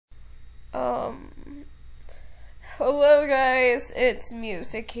Hello guys, it's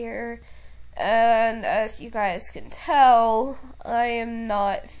Music here, and as you guys can tell, I am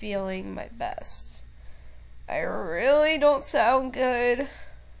not feeling my best. I really don't sound good,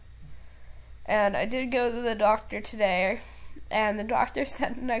 and I did go to the doctor today, and the doctor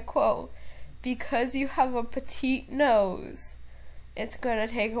said, and I quote, "Because you have a petite nose, it's gonna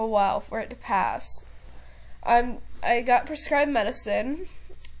take a while for it to pass." I got prescribed medicine,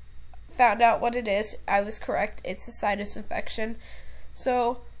 found out what it is. I was correct. It's a sinus infection.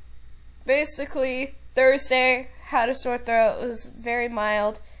 So basically, Thursday had a sore throat. It was very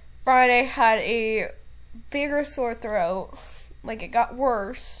mild. Friday had a bigger sore throat. Like, it got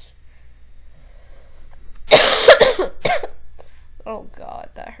worse. Oh god,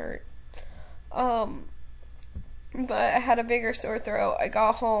 that hurt. But I had a bigger sore throat. I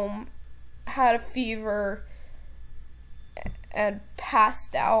got home, had a fever, and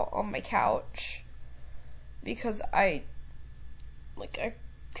passed out on my couch because I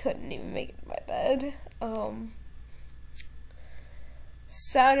couldn't even make it to my bed.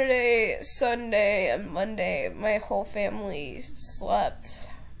 Saturday, Sunday, and Monday, my whole family slept.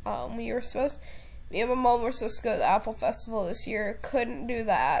 Me and my mom were supposed to go to the Apple Festival this year. Couldn't do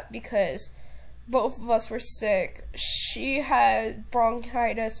that because both of us were sick. She had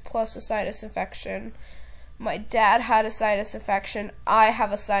bronchitis plus a sinus infection. My dad had a sinus infection. I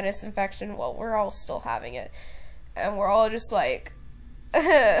have a sinus infection. Well, we're all still having it. And we're all just like,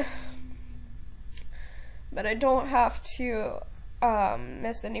 but I don't have to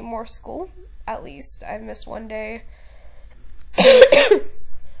miss any more school. At least I missed one day.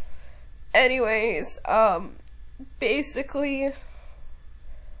 Anyways, basically,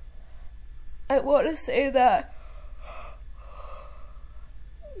 I want to say that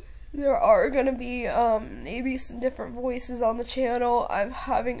there are gonna be maybe some different voices on the channel. I'm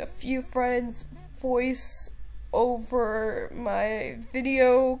having a few friends voice over my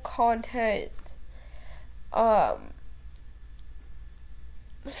video content.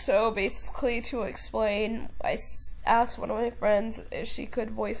 So basically, to explain, I asked one of my friends if she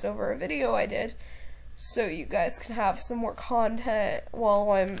could voice over a video I did, so you guys can have some more content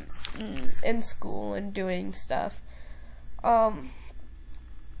while I'm in school and doing stuff.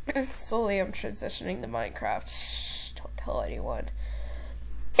 Slowly I'm transitioning to Minecraft. Shh, don't tell anyone.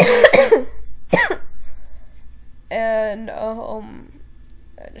 And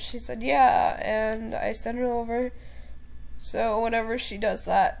she said yeah, and I sent her over. So whenever she does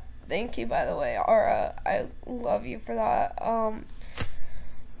that, thank you, by the way, Ara, I love you for that.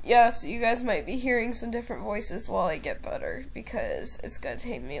 Yeah, so you guys might be hearing some different voices while I get better, because it's gonna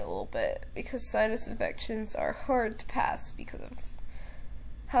take me a little bit, because sinus infections are hard to pass because of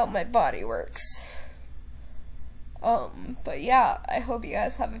how my body works. But yeah, I hope you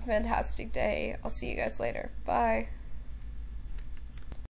guys have a fantastic day. I'll see you guys later. Bye.